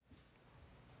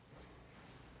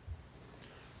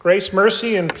Grace,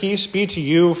 mercy, and peace be to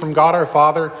you from God our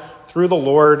Father, through the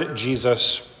Lord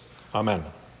Jesus. Amen.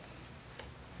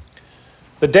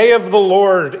 The day of the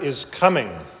Lord is coming.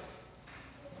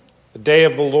 The day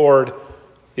of the Lord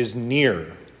is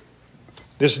near.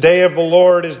 This day of the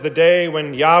Lord is the day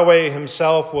when Yahweh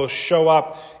himself will show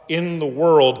up in the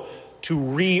world to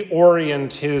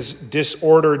reorient his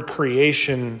disordered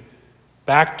creation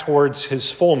back towards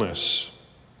his fullness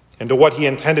and to what he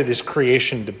intended his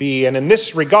creation to be. And in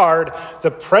this regard,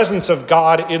 the presence of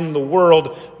God in the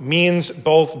world means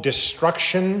both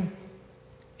destruction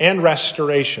and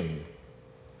restoration.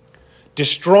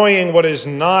 Destroying what is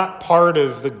not part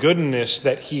of the goodness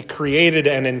that he created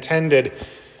and intended,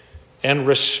 and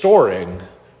restoring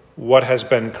what has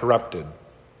been corrupted.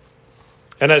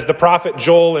 And as the prophet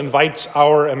Joel invites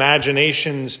our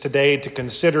imaginations today to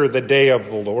consider the day of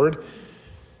the Lord,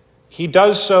 he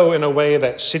does so in a way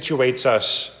that situates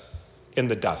us in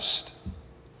the dust.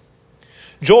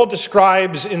 Joel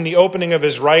describes in the opening of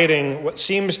his writing what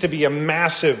seems to be a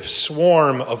massive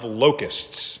swarm of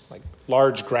locusts, like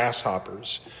large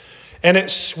grasshoppers. And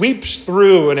it sweeps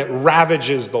through and it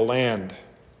ravages the land.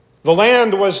 The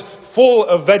land was full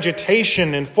of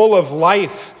vegetation and full of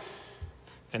life,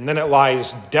 and then it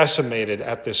lies decimated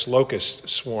at this locust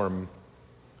swarm.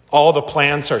 All the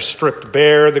plants are stripped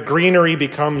bare, the greenery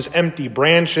becomes empty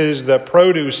branches, the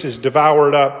produce is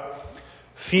devoured up.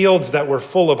 Fields that were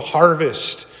full of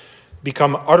harvest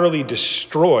become utterly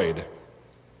destroyed,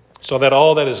 so that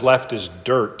all that is left is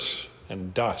dirt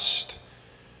and dust.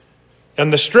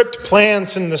 And the stripped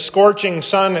plants in the scorching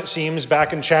sun, it seems,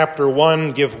 back in chapter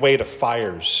 1, give way to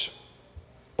fires.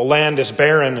 The land is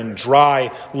barren and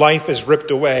dry, life is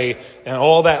ripped away, and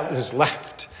all that is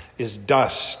left is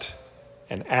dust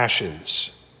and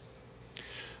ashes.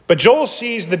 But Joel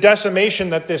sees the decimation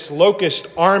that this locust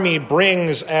army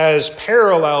brings as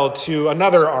parallel to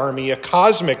another army, a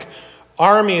cosmic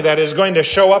army that is going to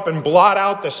show up and blot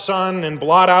out the sun and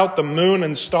blot out the moon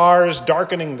and stars,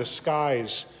 darkening the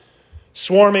skies,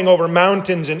 swarming over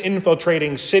mountains and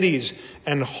infiltrating cities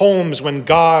and homes when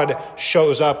God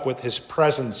shows up with his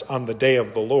presence on the day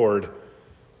of the Lord.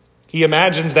 He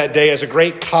imagines that day as a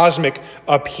great cosmic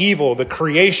upheaval, the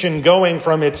creation going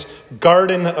from its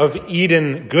Garden of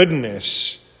Eden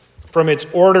goodness, from its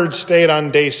ordered state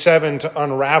on day 7 to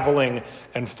unraveling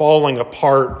and falling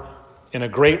apart in a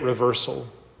great reversal,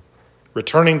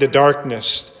 returning to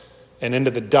darkness and into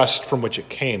the dust from which it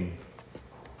came.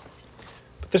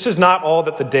 But this is not all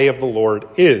that the day of the Lord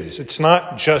is. It's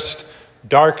not just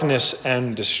darkness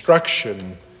and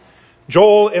destruction.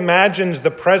 Joel imagines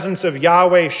the presence of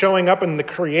Yahweh showing up in the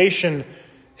creation,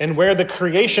 and where the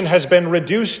creation has been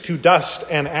reduced to dust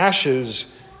and ashes,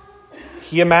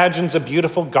 he imagines a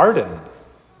beautiful garden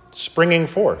springing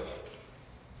forth.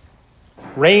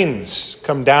 Rains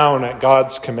come down at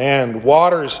God's command.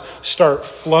 Waters start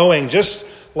flowing,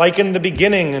 just like in the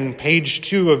beginning in page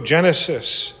 2 of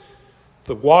Genesis.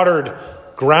 The watered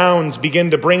grounds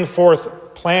begin to bring forth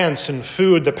plants and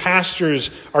food. The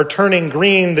pastures are turning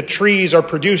green. The trees are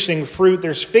producing fruit.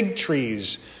 There's fig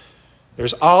trees.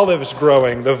 There's olives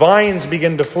growing. The vines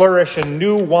begin to flourish, and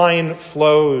new wine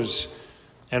flows,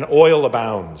 and oil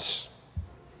abounds.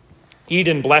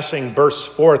 Eden blessing bursts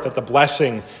forth at the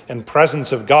blessing and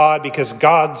presence of God, because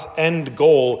God's end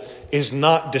goal is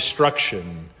not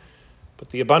destruction, but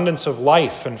the abundance of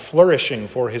life and flourishing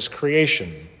for his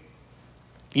creation,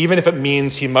 even if it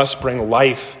means he must bring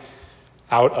life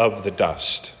out of the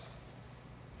dust.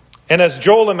 And as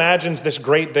Joel imagines this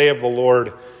great day of the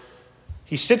Lord,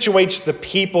 he situates the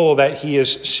people that he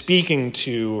is speaking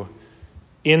to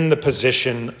in the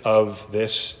position of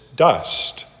this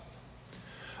dust.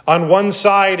 On one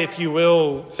side, if you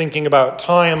will, thinking about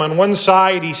time, on one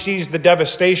side he sees the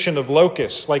devastation of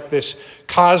locusts, like this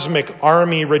cosmic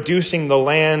army reducing the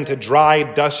land to dry,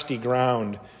 dusty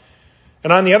ground.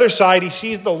 And on the other side, he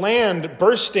sees the land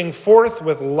bursting forth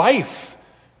with life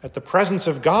at the presence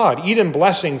of God, Eden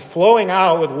blessing flowing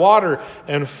out with water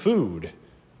and food.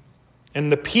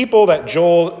 And the people that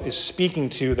Joel is speaking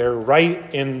to, they're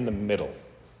right in the middle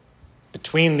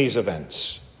between these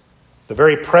events. The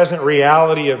very present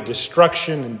reality of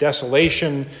destruction and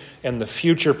desolation, and the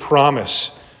future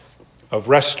promise of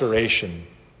restoration.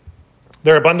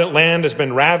 Their abundant land has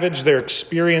been ravaged. They're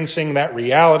experiencing that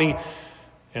reality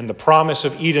and the promise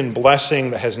of Eden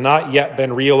blessing that has not yet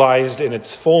been realized in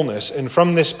its fullness. And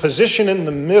from this position in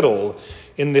the middle,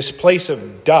 in this place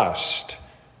of dust,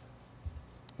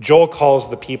 Joel calls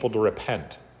the people to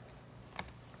repent.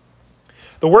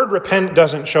 The word repent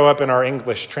doesn't show up in our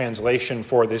English translation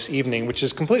for this evening, which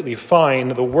is completely fine.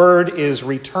 The word is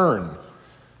return.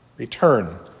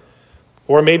 Return.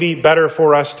 Or maybe better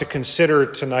for us to consider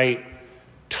tonight,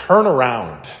 turn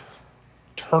around.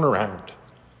 Turn around.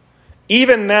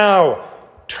 Even now,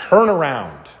 turn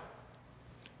around.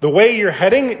 The way you're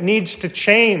heading needs to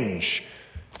change.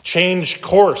 Change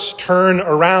course, turn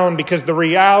around, because the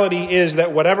reality is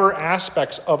that whatever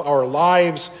aspects of our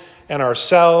lives and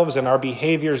ourselves and our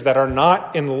behaviors that are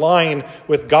not in line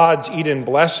with God's Eden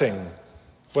blessing,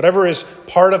 whatever is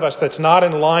part of us that's not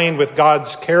in line with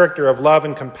God's character of love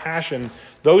and compassion,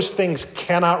 those things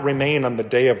cannot remain on the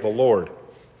day of the Lord.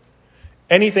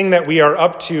 Anything that we are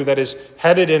up to that is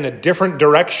headed in a different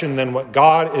direction than what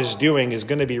God is doing is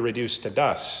going to be reduced to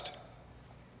dust.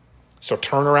 So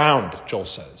turn around, Joel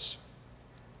says.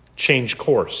 Change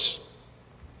course.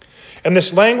 And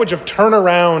this language of turn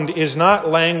around is not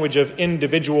language of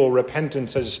individual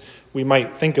repentance as we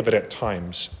might think of it at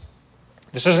times.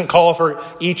 This doesn't call for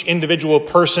each individual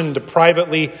person to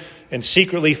privately and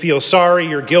secretly feel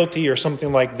sorry or guilty or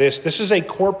something like this. This is a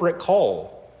corporate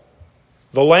call.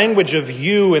 The language of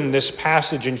you in this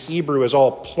passage in Hebrew is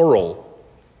all plural.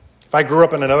 If I grew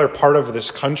up in another part of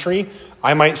this country,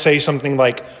 I might say something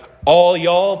like, all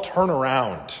y'all turn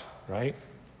around, right?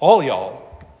 All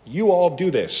y'all. You all do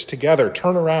this together.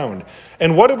 Turn around.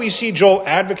 And what do we see Joel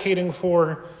advocating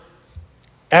for?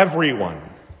 Everyone.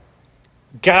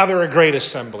 Gather a great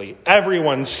assembly.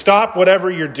 Everyone, stop whatever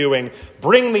you're doing.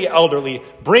 Bring the elderly.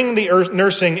 Bring the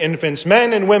nursing infants,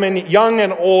 men and women, young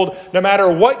and old. No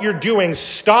matter what you're doing,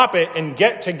 stop it and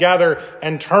get together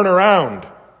and turn around.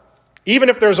 Even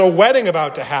if there's a wedding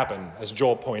about to happen, as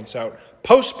Joel points out,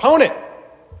 postpone it.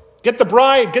 Get the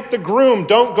bride, get the groom.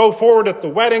 Don't go forward at the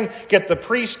wedding. Get the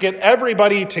priest, get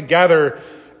everybody together.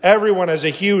 Everyone as a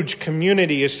huge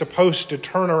community is supposed to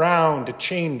turn around, to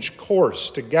change course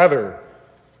together.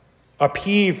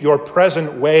 Upheave your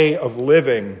present way of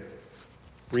living.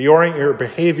 Reorient your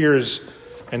behaviors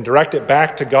and direct it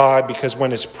back to God, because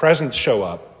when his presence show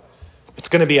up, it's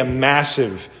going to be a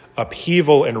massive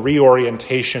upheaval and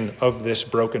reorientation of this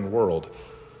broken world.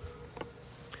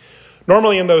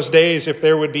 Normally in those days, if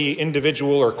there would be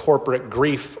individual or corporate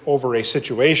grief over a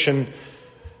situation,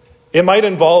 it might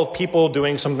involve people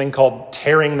doing something called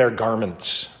tearing their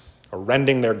garments or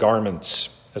rending their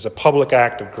garments as a public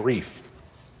act of grief.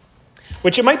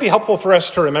 Which it might be helpful for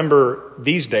us to remember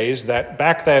these days that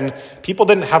back then, people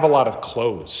didn't have a lot of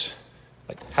clothes.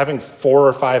 Like having 4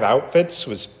 or 5 outfits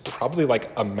was probably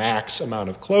like a max amount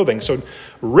of clothing. So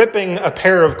ripping a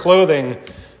pair of clothing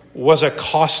was a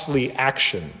costly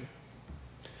action.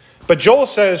 But Joel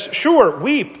says, sure,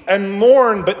 weep and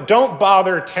mourn, but don't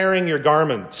bother tearing your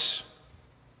garments.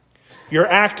 Your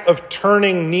act of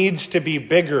turning needs to be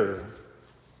bigger,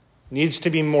 needs to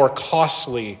be more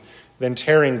costly than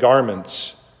tearing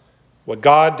garments. What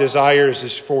God desires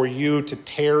is for you to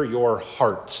tear your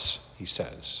hearts, he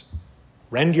says.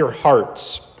 Rend your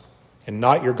hearts and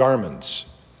not your garments.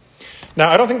 Now,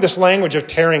 I don't think this language of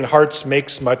tearing hearts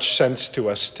makes much sense to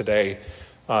us today,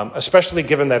 especially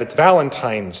given that it's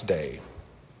Valentine's Day.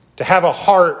 To have a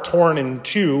heart torn in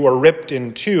two or ripped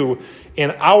in two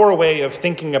in our way of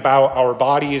thinking about our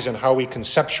bodies and how we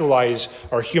conceptualize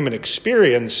our human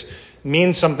experience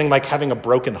means something like having a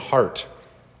broken heart.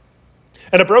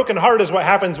 And a broken heart is what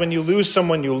happens when you lose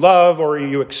someone you love or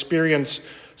you experience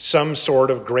some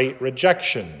sort of great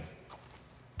rejection.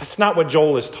 That's not what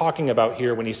Joel is talking about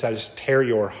here when he says, tear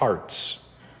your hearts.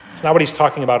 It's not what he's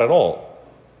talking about at all.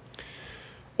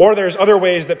 Or there's other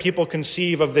ways that people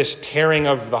conceive of this tearing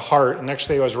of the heart. And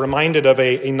actually, I was reminded of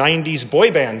a 90s boy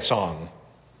band song.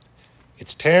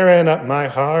 It's tearing up my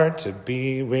heart to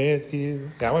be with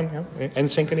you. That one? Yeah.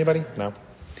 NSYNC, anybody? No.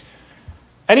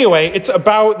 Anyway, it's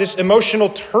about this emotional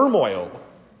turmoil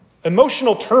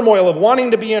of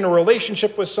wanting to be in a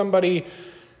relationship with somebody,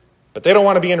 but they don't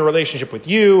want to be in a relationship with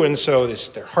you, and so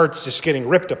their heart's just getting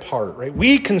ripped apart, right?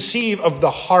 We conceive of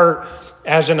the heart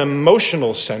as an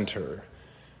emotional center.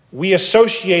 We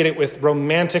associate it with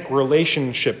romantic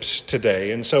relationships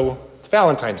today, and so it's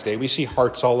Valentine's Day. We see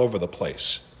hearts all over the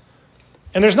place.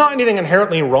 And there's not anything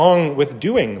inherently wrong with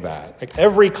doing that. Like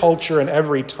every culture and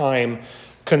every time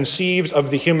conceives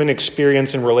of the human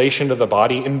experience in relation to the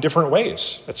body in different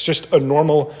ways. It's just a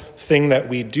normal thing that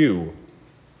we do.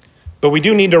 But we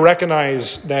do need to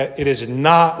recognize that it is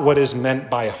not what is meant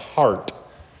by heart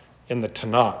in the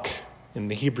Tanakh, in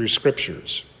the Hebrew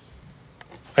Scriptures.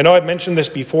 I know I've mentioned this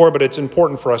before, but it's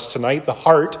important for us tonight. The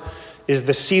heart is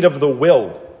the seat of the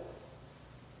will.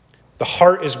 The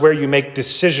heart is where you make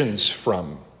decisions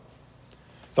from.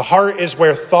 The heart is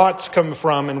where thoughts come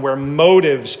from and where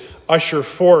motives usher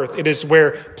forth. It is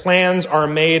where plans are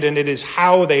made, and it is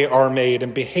how they are made,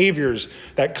 and behaviors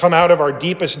that come out of our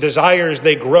deepest desires,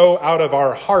 they grow out of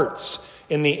our hearts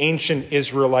in the ancient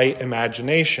Israelite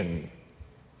imagination.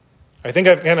 I think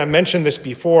I've kind of mentioned this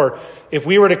before. If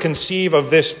we were to conceive of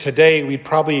this today, we'd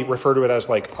probably refer to it as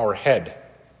like our head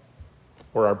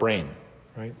or our brain,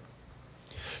 right?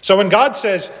 So when God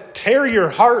says, tear your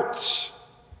hearts,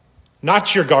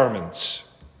 not your garments,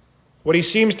 what he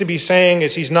seems to be saying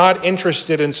is he's not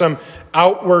interested in some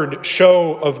outward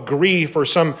show of grief or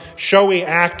some showy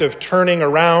act of turning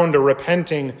around or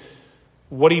repenting.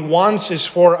 What he wants is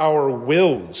for our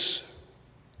wills,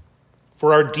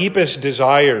 for our deepest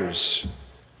desires,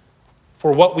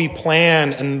 for what we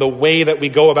plan and the way that we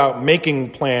go about making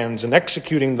plans and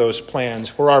executing those plans,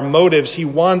 for our motives. He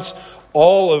wants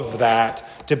all of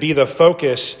that to be the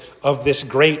focus of this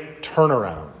great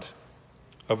turnaround,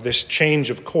 of this change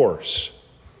of course.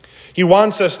 He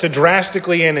wants us to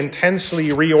drastically and intensely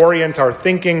reorient our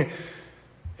thinking,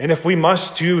 and if we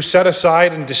must, to set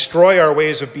aside and destroy our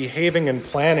ways of behaving and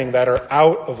planning that are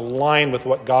out of line with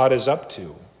what God is up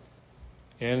to,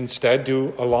 and instead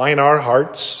to align our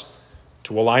hearts,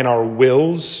 to align our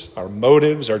wills, our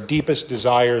motives, our deepest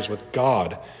desires with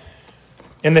God.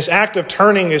 And this act of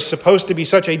turning is supposed to be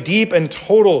such a deep and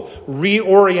total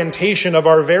reorientation of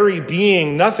our very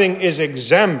being. Nothing is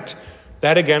exempt.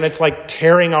 That again, it's like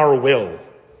tearing our will.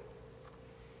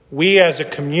 We as a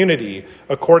community,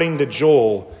 according to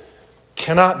Joel,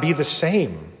 cannot be the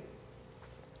same,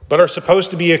 but are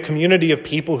supposed to be a community of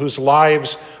people whose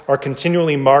lives are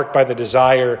continually marked by the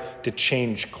desire to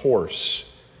change course,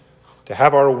 to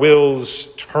have our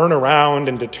wills turn around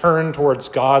and to turn towards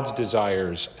God's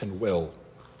desires and will.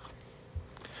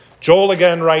 Joel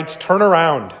again writes, turn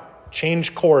around,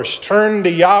 change course, turn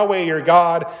to Yahweh your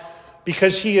God,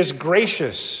 because he is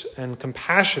gracious and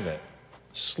compassionate,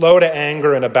 slow to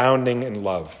anger and abounding in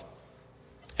love.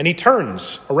 And he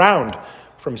turns around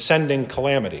from sending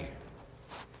calamity.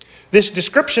 This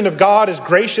description of God as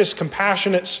gracious,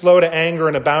 compassionate, slow to anger,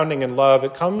 and abounding in love,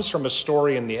 it comes from a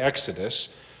story in the Exodus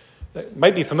that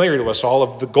might be familiar to us all,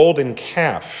 of the golden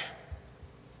calf.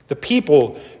 The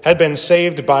people had been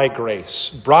saved by grace,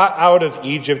 brought out of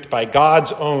Egypt by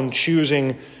God's own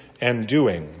choosing and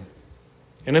doing.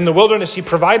 And in the wilderness, he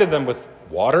provided them with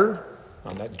water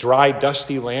on that dry,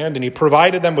 dusty land, and he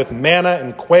provided them with manna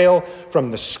and quail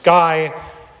from the sky.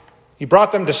 He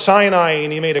brought them to Sinai,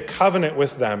 and he made a covenant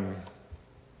with them.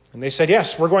 And they said,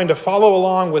 yes, we're going to follow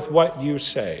along with what you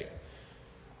say.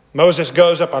 Moses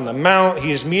goes up on the mount.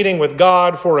 He is meeting with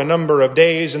God for a number of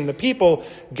days, and the people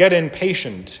get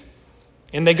impatient.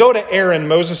 And they go to Aaron,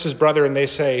 Moses' brother, and they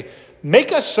say,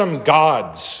 make us some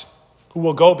gods who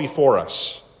will go before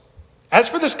us. As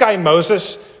for this guy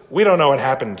Moses, we don't know what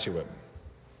happened to him.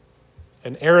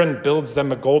 And Aaron builds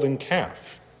them a golden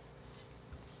calf.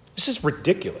 This is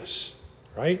ridiculous,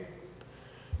 right?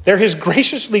 They're his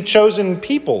graciously chosen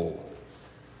people.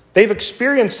 They've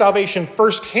experienced salvation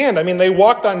firsthand. I mean, they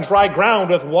walked on dry ground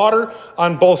with water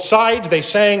on both sides. They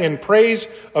sang in praise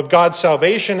of God's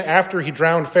salvation after he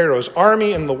drowned Pharaoh's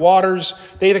army in the waters.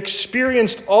 They've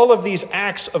experienced all of these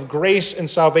acts of grace and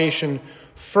salvation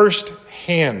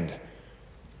firsthand.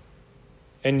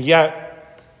 And yet,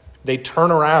 they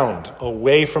turn around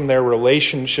away from their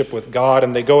relationship with God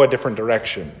and they go a different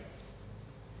direction.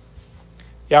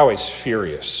 Yahweh's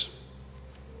furious.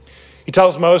 He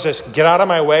tells Moses, get out of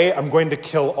my way. I'm going to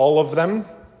kill all of them,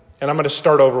 and I'm going to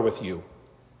start over with you,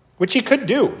 which he could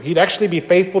do. He'd actually be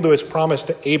faithful to his promise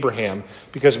to Abraham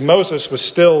because Moses was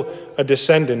still a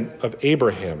descendant of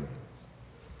Abraham.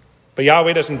 But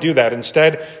Yahweh doesn't do that.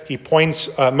 Instead,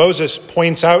 Moses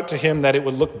points out to him that it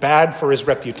would look bad for his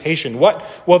reputation.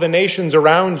 What will the nations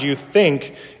around you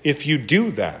think if you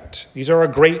do that? These are a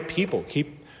great people.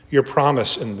 Keep your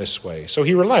promise in this way. So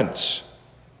he relents.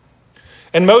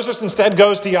 And Moses instead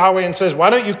goes to Yahweh and says, why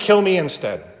don't you kill me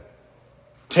instead?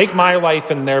 Take my life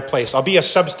in their place. I'll be a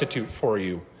substitute for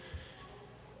you.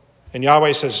 And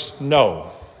Yahweh says,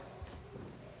 no,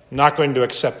 I'm not going to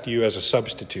accept you as a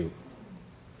substitute.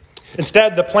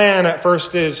 Instead, the plan at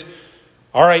first is,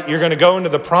 all right, you're going to go into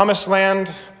the promised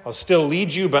land. I'll still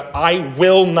lead you, but I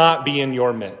will not be in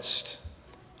your midst.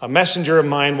 A messenger of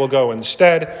mine will go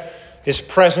instead. His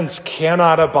presence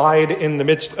cannot abide in the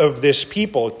midst of this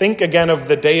people. Think again of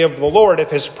the day of the Lord. If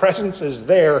his presence is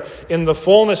there in the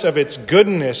fullness of its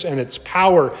goodness and its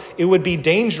power, it would be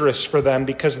dangerous for them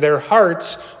because their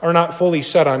hearts are not fully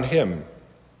set on him.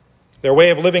 Their way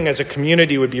of living as a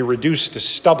community would be reduced to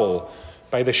stubble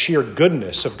by the sheer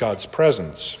goodness of God's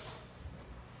presence.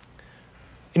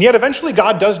 And yet eventually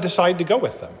God does decide to go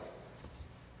with them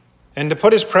and to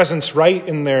put his presence right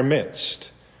in their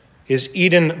midst. His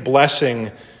Eden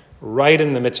blessing right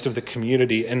in the midst of the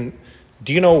community. And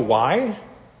do you know why?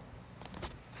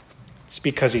 It's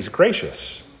because he's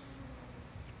gracious,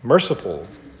 merciful,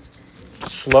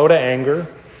 slow to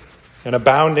anger, and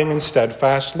abounding in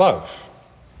steadfast love.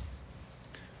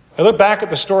 I look back at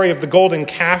the story of the golden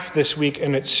calf this week,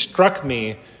 and it struck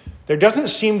me there doesn't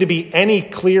seem to be any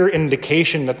clear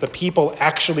indication that the people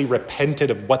actually repented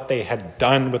of what they had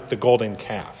done with the golden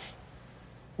calf,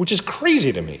 which is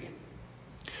crazy to me.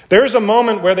 There's a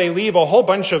moment where they leave a whole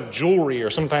bunch of jewelry, or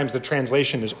sometimes the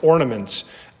translation is ornaments,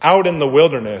 out in the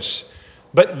wilderness.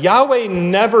 But Yahweh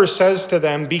never says to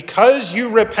them, because you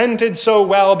repented so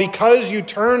well, because you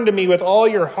turned to me with all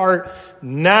your heart,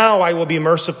 now I will be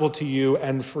merciful to you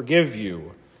and forgive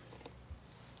you.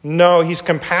 No, he's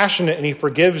compassionate and he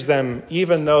forgives them,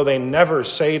 even though they never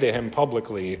say to him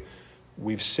publicly,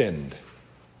 we've sinned,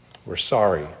 we're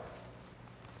sorry.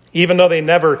 Even though they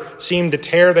never seem to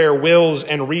tear their wills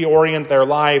and reorient their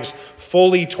lives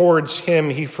fully towards him,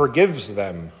 he forgives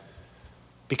them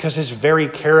because his very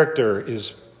character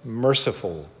is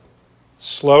merciful,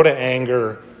 slow to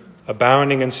anger,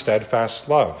 abounding in steadfast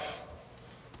love.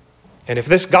 And if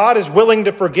this God is willing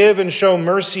to forgive and show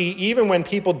mercy, even when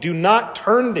people do not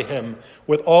turn to him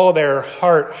with all their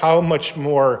heart, how much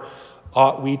more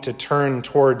ought we to turn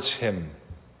towards him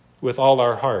with all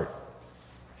our heart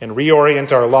and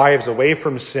reorient our lives away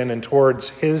from sin and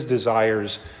towards his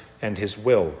desires and his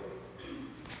will?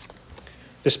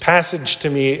 This passage to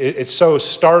me, it's so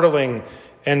startling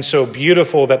and so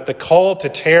beautiful that the call to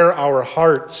tear our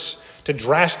hearts, to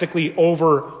drastically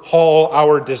overhaul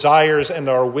our desires and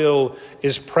our will,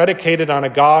 is predicated on a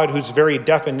God whose very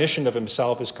definition of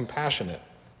himself is compassionate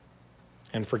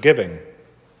and forgiving.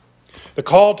 The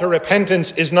call to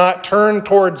repentance is not turn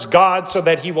towards God so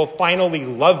that he will finally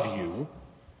love you,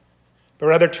 but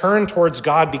rather turn towards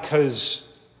God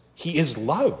because he is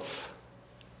love.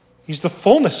 He's the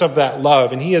fullness of that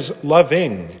love, and he is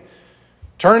loving.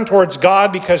 Turn towards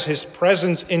God because his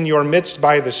presence in your midst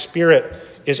by the Spirit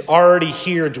is already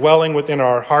here dwelling within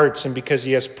our hearts, and because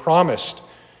he has promised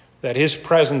that his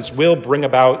presence will bring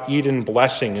about Eden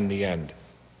blessing in the end.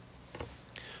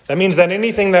 That means that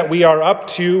anything that we are up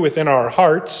to within our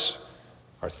hearts,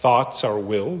 our thoughts, our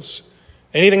wills,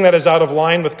 anything that is out of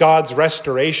line with God's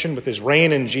restoration, with his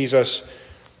reign in Jesus,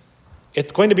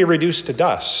 it's going to be reduced to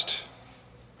dust.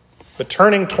 But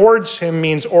turning towards him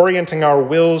means orienting our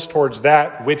wills towards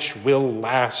that which will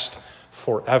last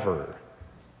forever.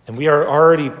 And we are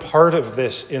already part of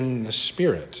this in the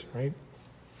Spirit, right?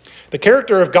 The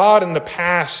character of God in the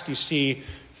past, you see,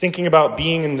 thinking about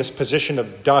being in this position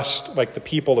of dust like the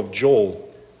people of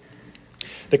Joel.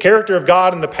 The character of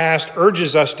God in the past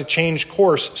urges us to change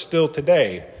course still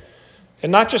today.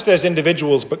 And not just as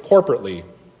individuals, but corporately.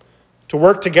 To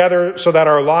work together so that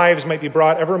our lives might be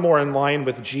brought ever more in line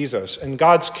with Jesus. And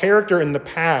God's character in the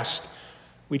past,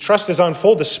 we trust, is on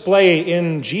full display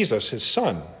in Jesus, his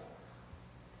Son.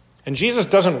 And Jesus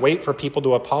doesn't wait for people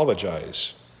to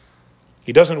apologize.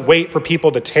 He doesn't wait for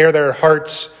people to tear their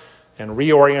hearts and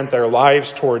reorient their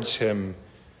lives towards him.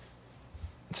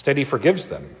 Instead, he forgives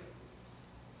them,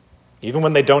 even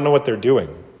when they don't know what they're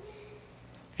doing.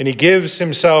 And he gives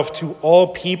himself to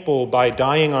all people by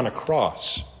dying on a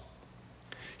cross.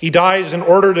 He dies in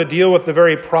order to deal with the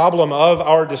very problem of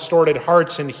our distorted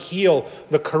hearts and heal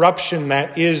the corruption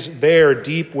that is there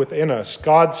deep within us.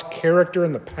 God's character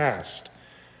in the past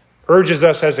urges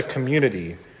us as a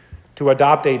community to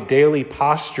adopt a daily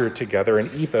posture together,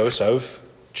 an ethos of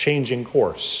changing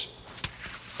course,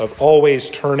 of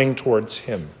always turning towards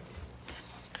him.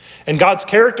 And God's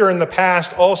character in the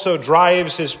past also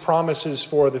drives his promises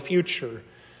for the future.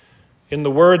 In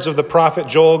the words of the prophet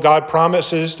Joel, God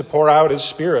promises to pour out his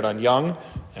Spirit on young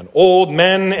and old,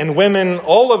 men and women,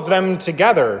 all of them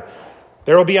together.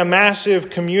 There will be a massive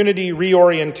community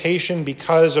reorientation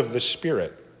because of the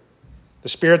Spirit. The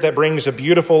Spirit that brings a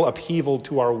beautiful upheaval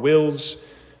to our wills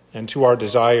and to our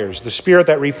desires. The Spirit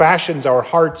that refashions our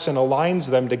hearts and aligns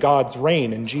them to God's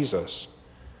reign in Jesus.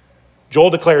 Joel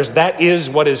declares that is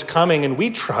what is coming, and we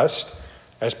trust,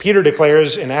 as Peter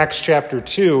declares in Acts chapter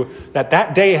 2,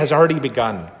 that day has already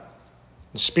begun.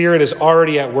 The Spirit is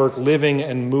already at work, living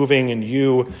and moving in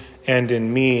you and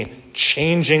in me,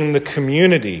 changing the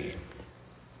community.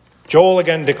 Joel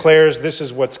again declares this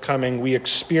is what's coming. We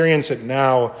experience it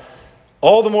now.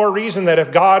 All the more reason that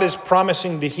if God is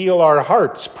promising to heal our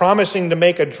hearts, promising to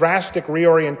make a drastic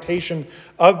reorientation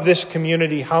of this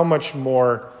community, how much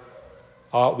more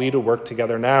ought we to work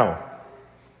together now,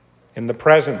 in the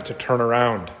present, to turn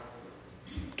around,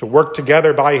 to work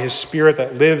together by his Spirit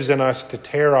that lives in us to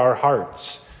tear our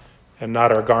hearts and not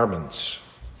our garments.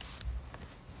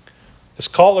 This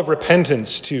call of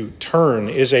repentance to turn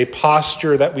is a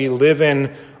posture that we live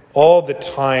in all the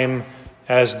time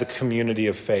as the community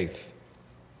of faith.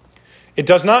 It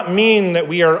does not mean that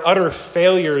we are utter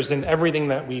failures in everything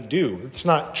that we do. It's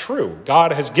not true.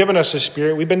 God has given us a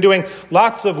Spirit. We've been doing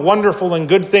lots of wonderful and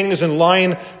good things in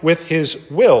line with his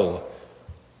will.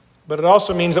 But it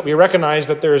also means that we recognize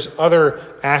that there's other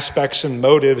aspects and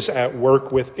motives at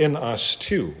work within us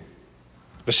too.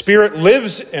 The Spirit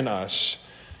lives in us,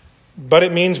 but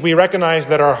it means we recognize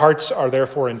that our hearts are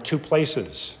therefore in two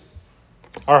places.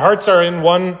 Our hearts are in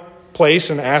one place,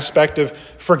 an aspect of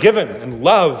forgiven and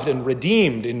loved and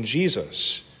redeemed in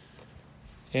Jesus.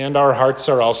 And our hearts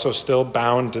are also still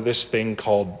bound to this thing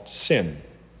called sin.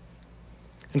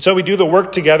 And so we do the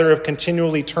work together of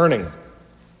continually turning,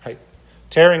 right?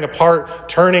 Tearing apart,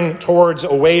 turning towards,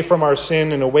 away from our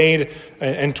sin and away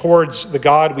and towards the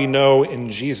God we know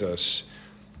in Jesus.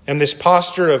 And this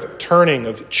posture of turning,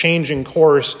 of changing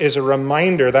course, is a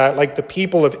reminder that, like the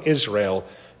people of Israel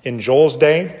in Joel's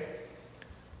day,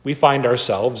 we find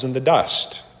ourselves in the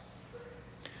dust.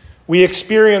 We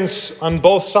experience on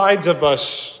both sides of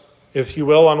us, if you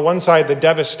will, on one side, the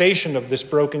devastation of this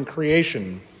broken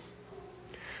creation.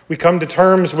 We come to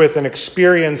terms with and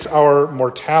experience our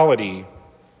mortality,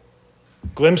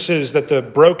 glimpses that the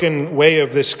broken way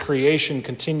of this creation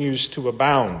continues to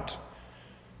abound.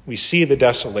 We see the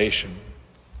desolation.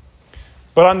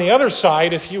 But on the other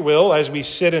side, if you will, as we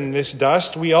sit in this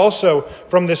dust, we also,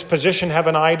 from this position, have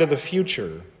an eye to the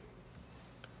future.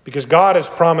 Because God has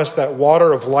promised that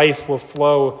water of life will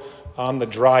flow on the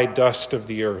dry dust of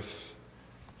the earth.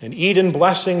 And Eden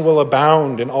blessing will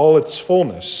abound in all its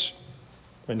fullness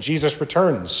when Jesus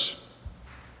returns,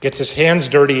 gets his hands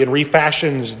dirty and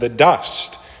refashions the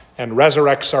dust and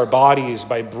resurrects our bodies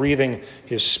by breathing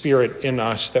his Spirit in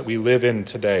us that we live in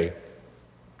today.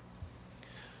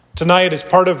 Tonight, as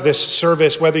part of this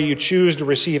service, whether you choose to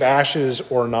receive ashes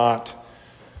or not,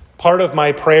 part of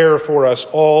my prayer for us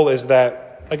all is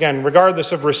that, again,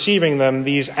 regardless of receiving them,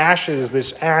 these ashes,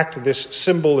 this act, this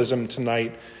symbolism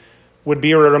tonight would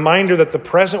be a reminder that the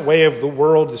present way of the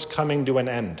world is coming to an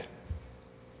end.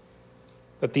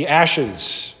 That the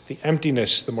ashes, the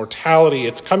emptiness, the mortality,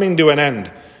 it's coming to an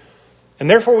end. And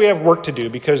therefore we have work to do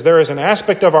because there is an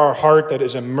aspect of our heart that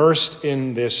is immersed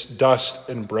in this dust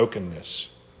and brokenness.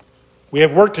 We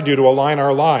have work to do to align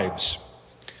our lives.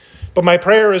 But my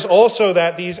prayer is also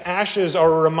that these ashes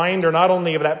are a reminder not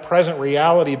only of that present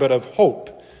reality, but of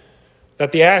hope.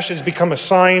 That the ashes become a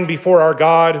sign before our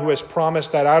God who has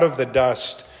promised that out of the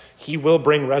dust, he will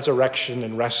bring resurrection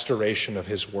and restoration of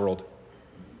his world.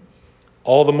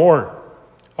 All the more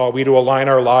ought we to align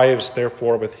our lives,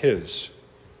 therefore, with his.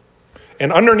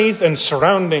 And underneath and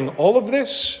surrounding all of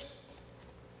this,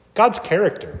 God's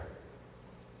character,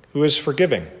 who is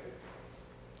forgiving,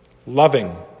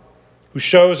 loving, who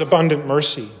shows abundant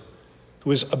mercy,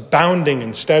 who is abounding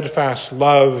in steadfast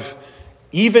love,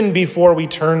 even before we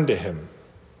turn to him.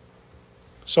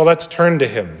 So let's turn to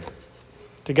him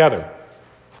together,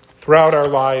 throughout our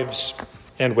lives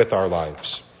and with our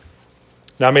lives.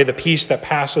 Now may the peace that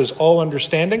passes all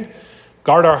understanding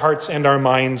guard our hearts and our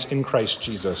minds in Christ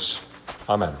Jesus.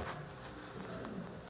 Amen.